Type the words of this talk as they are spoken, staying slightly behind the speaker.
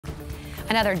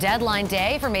Another deadline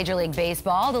day for Major League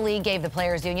Baseball. The league gave the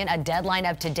Players Union a deadline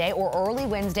of today or early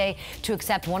Wednesday to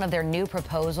accept one of their new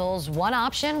proposals. One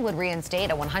option would reinstate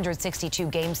a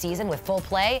 162-game season with full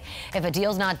play. If a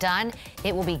deal's not done,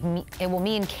 it will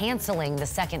mean canceling the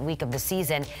second week of the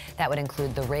season. That would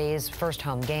include the Rays' first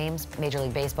home games. Major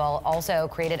League Baseball also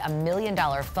created a $1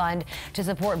 million fund to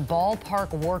support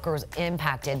ballpark workers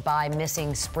impacted by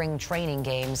missing spring training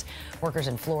games. Workers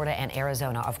in Florida and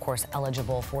Arizona, of course,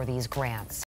 eligible for these grants.